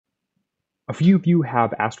A few of you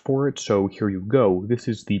have asked for it, so here you go. This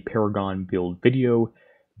is the Paragon build video,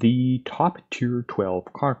 the top tier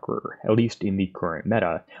 12 Conqueror, at least in the current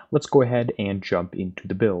meta. Let's go ahead and jump into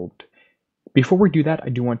the build. Before we do that, I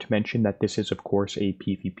do want to mention that this is of course a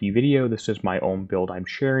PvP video. This is my own build I'm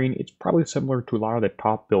sharing. It's probably similar to a lot of the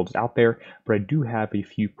top builds out there, but I do have a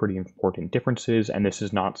few pretty important differences, and this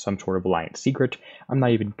is not some sort of alliance secret. I'm not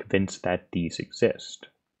even convinced that these exist.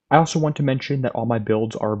 I also want to mention that all my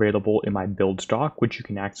builds are available in my build stock, which you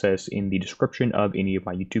can access in the description of any of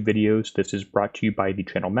my YouTube videos. This is brought to you by the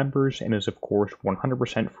channel members and is of course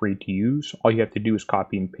 100% free to use. All you have to do is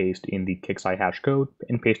copy and paste in the Kixeye hash code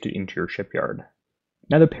and paste it into your shipyard.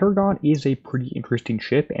 Now the Paragon is a pretty interesting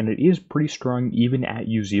ship, and it is pretty strong even at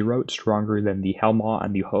U0. It's stronger than the Helma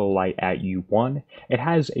and the Hololight at U1. It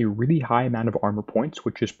has a really high amount of armor points,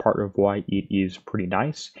 which is part of why it is pretty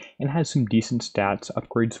nice, and has some decent stats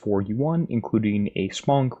upgrades for U1, including a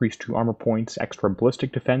small increase to armor points, extra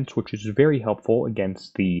ballistic defense, which is very helpful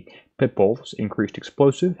against the Pitbulls, increased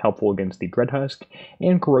explosive, helpful against the Dreadhusk,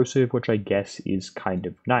 and corrosive, which I guess is kind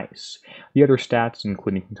of nice. The other stats,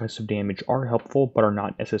 including concussive damage, are helpful, but are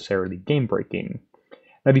not necessarily game-breaking.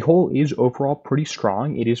 Now the hull is overall pretty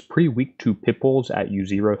strong. It is pretty weak to Pitbulls at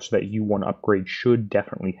U0, so that U1 upgrade should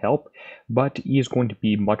definitely help, but he is going to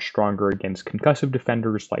be much stronger against concussive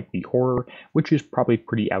defenders like the Horror, which is probably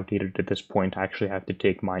pretty outdated at this point. I actually have to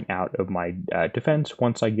take mine out of my defense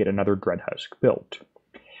once I get another Dreadhusk built.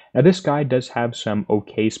 Now this guy does have some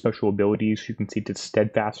okay special abilities. You can see it's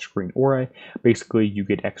Steadfast Screen Aura. Basically, you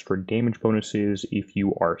get extra damage bonuses if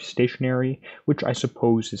you are stationary, which I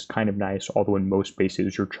suppose is kind of nice, although in most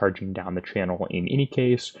bases you're charging down the channel in any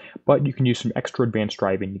case, but you can use some extra advanced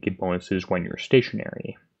driving to get bonuses when you're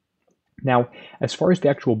stationary. Now, as far as the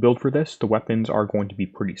actual build for this, the weapons are going to be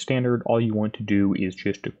pretty standard. All you want to do is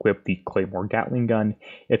just equip the Claymore Gatling gun.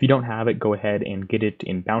 If you don't have it, go ahead and get it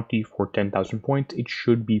in Bounty for 10,000 points. It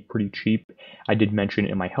should be pretty cheap. I did mention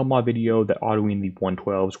in my Helma video that autoing the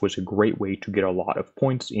 112s was a great way to get a lot of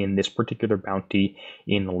points in this particular bounty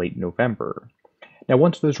in late November. Now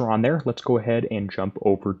once those are on there, let's go ahead and jump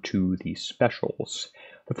over to the specials.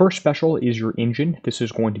 The first special is your engine. This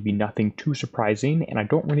is going to be nothing too surprising, and I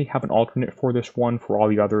don't really have an alternate for this one. For all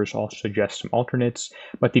the others, I'll suggest some alternates,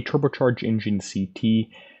 but the turbocharged engine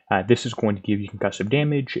CT, this is going to give you concussive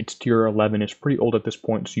damage. It's tier 11, it's pretty old at this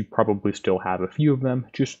point, so you probably still have a few of them.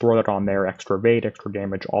 Just throw that on there, extra evade, extra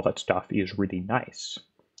damage, all that stuff is really nice.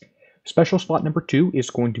 Special slot number 2 is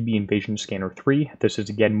going to be Invasion Scanner 3. This is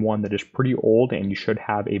again one that is pretty old, and you should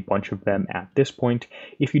have a bunch of them at this point.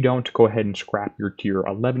 If you don't, go ahead and scrap your tier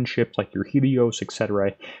 11 ships like your Helios,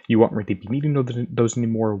 etc. You won't really be needing those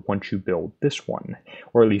anymore once you build this one,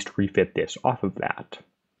 or at least refit this off of that.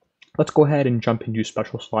 Let's go ahead and jump into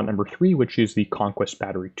special slot number 3, which is the Conquest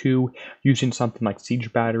Battery 2. Using something like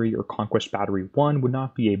Siege Battery or Conquest Battery 1 would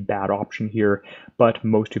not be a bad option here, but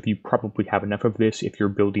most of you probably have enough of this if you're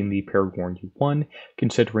building the Paragon U1,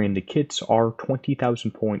 considering the kits are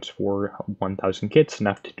 20,000 points for 1,000 kits,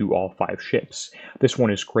 enough to do all 5 ships. This one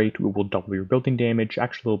is great. It will double your building damage,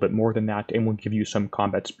 actually a little bit more than that, and will give you some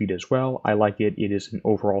combat speed as well. I like it. It is an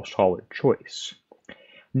overall solid choice.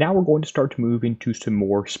 Now we're going to start to move into some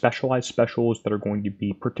more specialized specials that are going to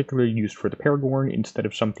be particularly used for the Paragon instead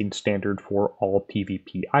of something standard for all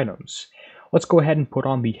PvP items. Let's go ahead and put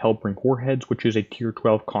on the Hellbrink Warheads, which is a tier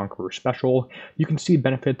 12 Conqueror special. You can see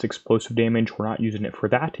benefits explosive damage. We're not using it for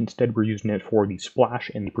that. Instead, we're using it for the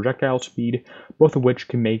splash and the projectile speed, both of which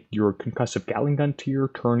can make your concussive Gatling gun tier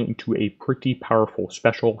turn into a pretty powerful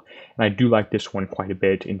special. And I do like this one quite a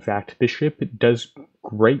bit. In fact, this ship does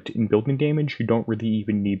great in building damage. You don't really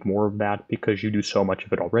even need more of that because you do so much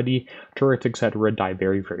of it already. Turrets, etc. die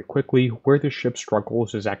very, very quickly. Where the ship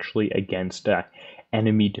struggles is actually against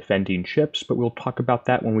enemy defending ships, but we'll talk about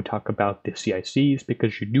that when we talk about the CICs,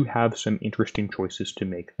 because you do have some interesting choices to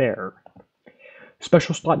make there.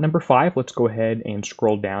 Special slot number 5, let's go ahead and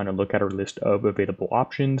scroll down and look at our list of available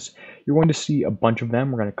options. You're going to see a bunch of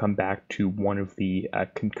them. We're going to come back to one of the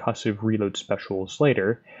concussive reload specials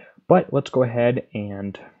later, but let's go ahead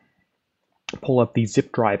and pull up the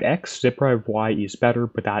Zip Drive X. Zip Drive Y is better,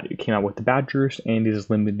 but that came out with the Badgers and is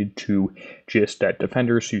limited to just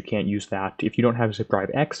defenders, so you can't use that. If you don't have Zip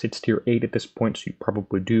Drive X, it's tier 8 at this point, so you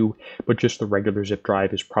probably do, but just the regular Zip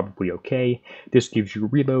Drive is probably okay. This gives you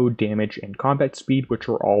reload, damage, and combat speed, which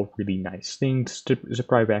are all really nice things. Zip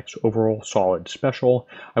Drive X, overall solid special.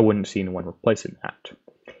 I wouldn't see anyone replacing that.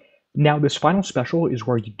 Now, this final special is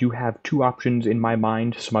where you do have two options in my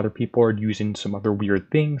mind. Some other people are using some other weird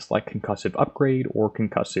things like concussive upgrade or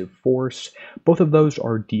concussive force. Both of those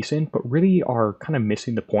are decent, but really are kind of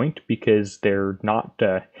missing the point because they're not,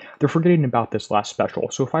 they're forgetting about this last special.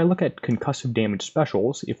 So if I look at concussive damage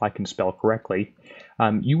specials, if I can spell correctly,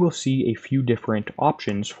 you will see a few different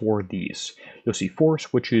options for these. You'll see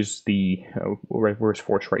force, which is the, where's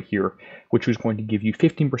force right here, which is going to give you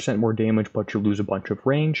 15% more damage, but you lose a bunch of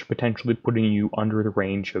range, potentially putting you under the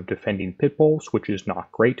range of defending pit bulls, which is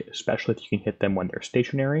not great, especially if you can hit them when they're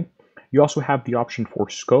stationary. You also have the option for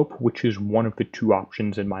scope, which is one of the two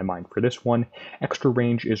options in my mind for this one. Extra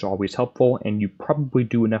range is always helpful, and you probably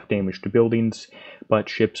do enough damage to buildings, but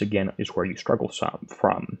ships, again, is where you struggle some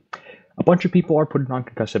from. A bunch of people are putting on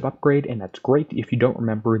concussive upgrade, and that's great if you don't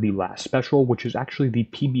remember the last special, which is actually the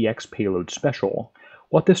PBX payload special.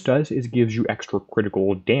 What this does is gives you extra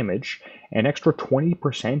critical damage, an extra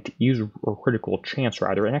 20% is, or critical chance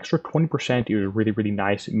rather, an extra 20% is really, really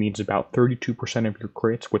nice. It means about 32% of your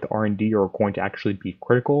crits with R&D are going to actually be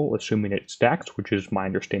critical, assuming it stacks, which is my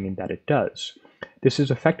understanding that it does. This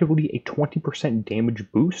is effectively a 20% damage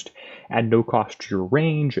boost at no cost to your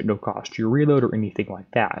range, at no cost to your reload, or anything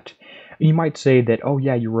like that. And you might say that, oh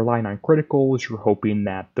yeah, you're relying on criticals, you're hoping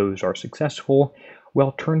that those are successful. Well,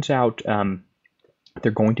 it turns out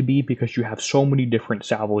they're going to be because you have so many different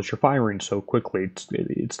salvos you're firing so quickly.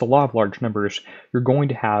 It's the law of large numbers. You're going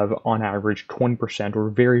to have, on average, 20% or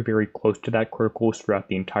very, very close to that criticals throughout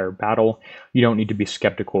the entire battle. You don't need to be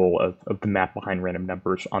skeptical of the math behind random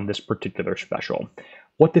numbers on this particular special.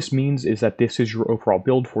 What this means is that this is your overall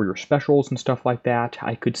build for your specials and stuff like that.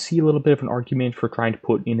 I could see a little bit of an argument for trying to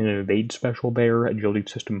put in an evade special there, agility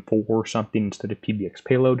system 4 or something instead of PBX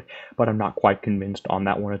payload, but I'm not quite convinced on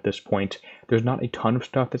that one at this point. There's not a ton of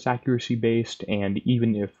stuff that's accuracy based, and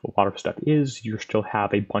even if a lot of stuff is, you still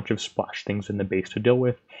have a bunch of splash things in the base to deal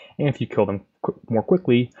with, and if you kill them more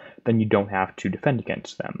quickly, then you don't have to defend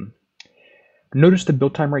against them. Notice the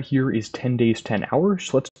build time right here is 10 days, 10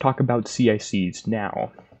 hours. Let's talk about CICs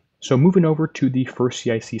now. So moving over to the first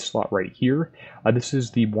CIC slot right here, this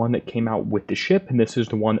is the one that came out with the ship, and this is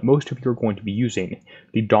the one that most of you are going to be using,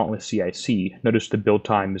 the Dauntless CIC. Notice the build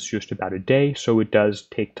time is just about a day, so it does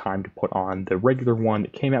take time to put on the regular one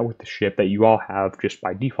that came out with the ship that you all have just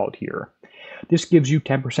by default here. This gives you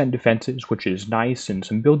 10% defenses, which is nice, and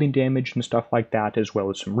some building damage and stuff like that, as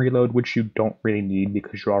well as some reload, which you don't really need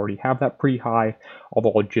because you already have that pretty high,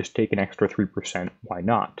 although I'll just take an extra 3%, why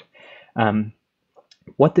not?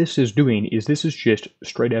 What this is doing is this is just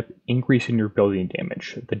straight up increasing your building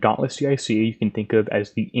damage. The Dauntless CIC you can think of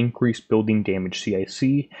as the increased building damage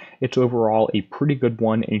CIC. It's overall a pretty good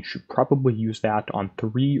one, and you should probably use that on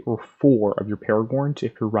 3 or 4 of your Paragons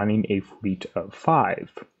if you're running a fleet of 5.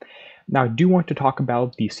 Now, I do want to talk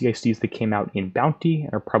about the CICs that came out in Bounty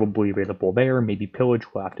and are probably available there, maybe Pillage,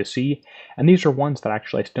 we'll have to see. And these are ones that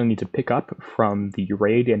actually I still need to pick up from the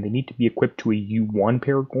raid, and they need to be equipped to a U1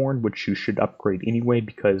 Paragon, which you should upgrade anyway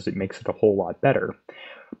because it makes it a whole lot better.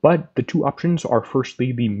 But the two options are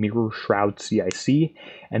firstly the Mirror Shroud CIC,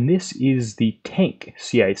 and this is the Tank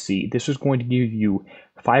CIC. This is going to give you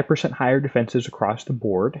 5% higher defenses across the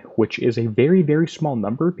board, which is a very, very small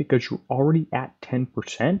number because you're already at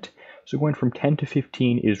 10%. So going from 10 to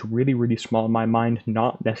 15 is really, really small in my mind,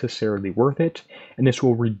 not necessarily worth it. And this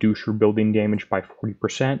will reduce your building damage by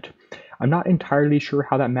 40%. I'm not entirely sure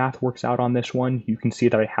how that math works out on this one. You can see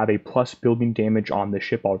that I have a plus building damage on the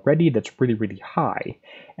ship already that's really, really high.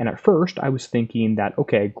 And at first I was thinking that,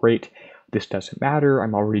 okay, great, this doesn't matter.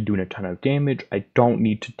 I'm already doing a ton of damage. I don't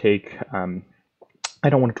need to take, I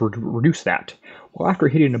don't want to reduce that. Well, after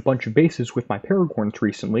hitting a bunch of bases with my Paragons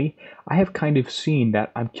recently, I have kind of seen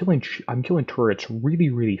that I'm killing turrets really,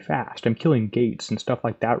 really fast. I'm killing gates and stuff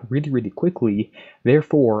like that really, really quickly.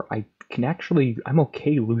 Therefore, I'm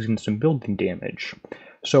okay losing some building damage.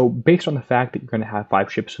 So based on the fact that you're going to have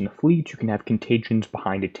 5 ships in the fleet, you can have contagions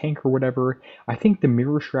behind a tank or whatever, I think the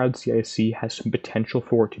Mirror Shroud CIC has some potential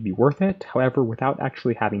for it to be worth it. However, without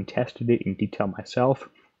actually having tested it in detail myself,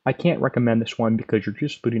 I can't recommend this one because you're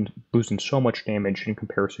just losing so much damage in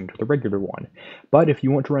comparison to the regular one. But if you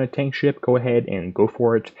want to run a tank ship, go ahead and go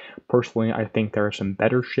for it. Personally, I think there are some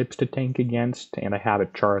better ships to tank against, and I have a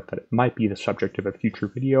chart that might be the subject of a future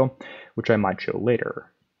video, which I might show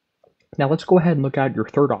later. Now let's go ahead and look at your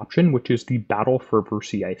third option, which is the Battle Fervor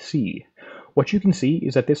CIC. What you can see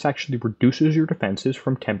is that this actually reduces your defenses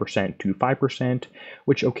from 10% to 5%,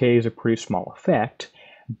 which, okay, is a pretty small effect.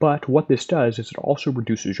 But what this does is it also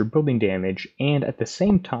reduces your building damage and at the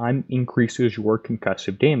same time increases your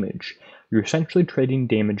concussive damage. You're essentially trading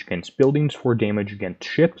damage against buildings for damage against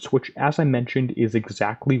ships, which, as I mentioned, is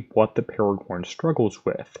exactly what the Paragon struggles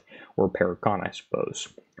with, or Paragon, I suppose.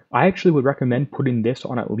 I actually would recommend putting this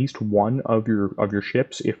on at least one of your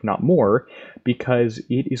ships, if not more, because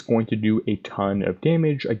it is going to do a ton of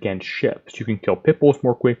damage against ships. You can kill pit bulls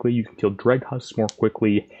more quickly, you can kill dread husks more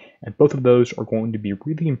quickly, and both of those are going to be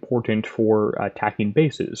really important for attacking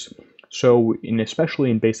bases. So,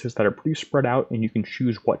 especially in bases that are pretty spread out and you can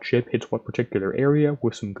choose what ship hits what particular area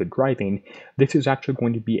with some good driving, this is actually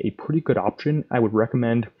going to be a pretty good option. I would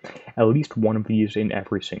recommend at least one of these in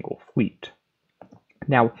every single fleet.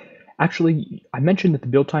 Now, actually, I mentioned that the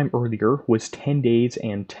build time earlier was 10 days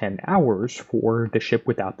and 10 hours for the ship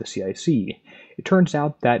without the CIC. It turns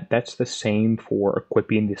out that that's the same for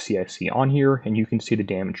equipping the CIC on here, and you can see the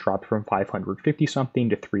damage drop from 550 something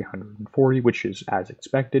to 340, which is as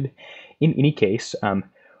expected. In any case,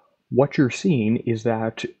 what you're seeing is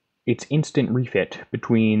that it's instant refit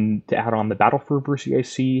between to add on the Battle Fervor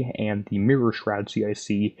CIC and the Mirror Shroud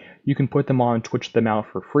CIC. You can put them on, switch them out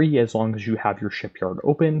for free as long as you have your shipyard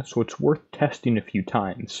open, so it's worth testing a few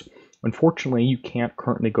times. Unfortunately, you can't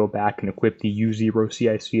currently go back and equip the U0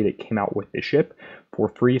 CIC that came out with the ship for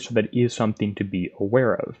free, so that is something to be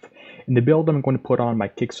aware of. In the build I'm going to put on my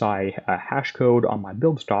Kixeye hash code on my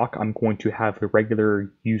build stock, I'm going to have the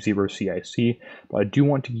regular U0 CIC, but I do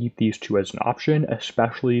want to keep these two as an option,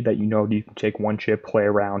 especially that you know that you can take one ship, play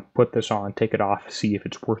around, put this on, take it off, see if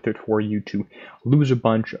it's worth it for you to lose a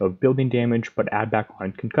bunch of building damage, but add back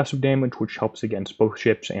on concussive damage, which helps against both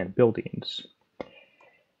ships and buildings.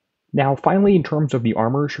 Now, finally, in terms of the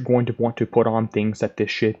armors, you're going to want to put on things that this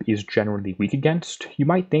ship is generally weak against. You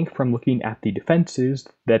might think from looking at the defenses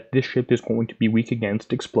that this ship is going to be weak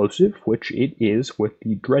against explosive, which it is with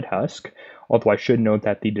the Dread Husk, although I should note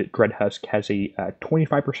that the Dread Husk has a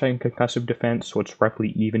 25% concussive defense, so it's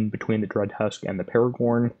roughly even between the Dread Husk and the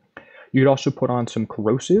Paragon. You could also put on some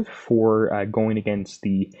corrosive for going against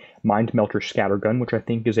the Mind Melter Scattergun, which I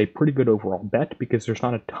think is a pretty good overall bet because there's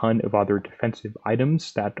not a ton of other defensive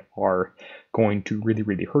items that are going to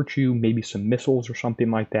really hurt you. Maybe some missiles or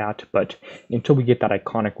something like that, but until we get that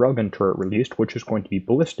iconic railgun turret released, which is going to be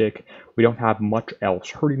ballistic, we don't have much else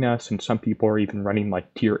hurting us, and some people are even running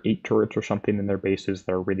like tier 8 turrets or something in their bases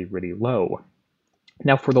that are really low.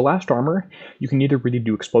 Now for the last armor, you can either really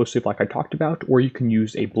do explosive like I talked about, or you can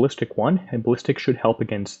use a ballistic one, and ballistic should help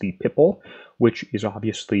against the pitbull, which is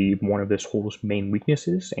obviously one of this hole's main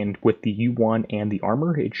weaknesses, and with the U1 and the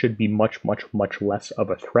armor, it should be much less of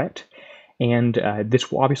a threat. And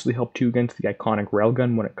this will obviously help too against the iconic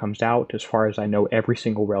railgun when it comes out. As far as I know, every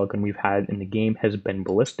single railgun we've had in the game has been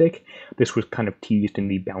ballistic. This was kind of teased in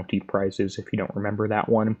the bounty prizes, if you don't remember that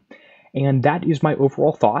one. And that is my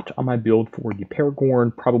overall thought on my build for the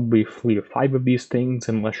Paragon. Probably a fleet of 5 of these things,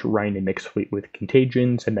 unless you're running a mixed fleet with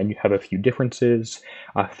Contagions, and then you have a few differences.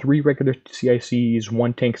 3 regular CICs,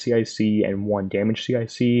 1 tank CIC, and 1 damage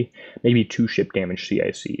CIC, maybe 2 ship damage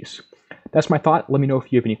CICs. That's my thought. Let me know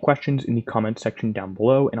if you have any questions in the comments section down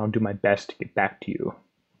below, and I'll do my best to get back to you.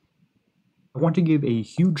 I want to give a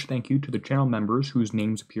huge thank you to the channel members whose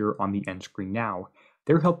names appear on the end screen now.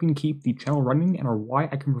 They're helping keep the channel running and are why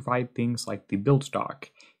I can provide things like the build stock.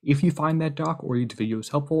 If you find that doc or these videos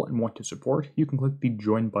helpful and want to support, you can click the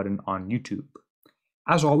join button on YouTube.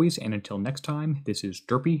 As always, and until next time, this is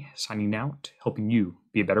Derpy signing out, helping you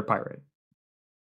be a better pirate.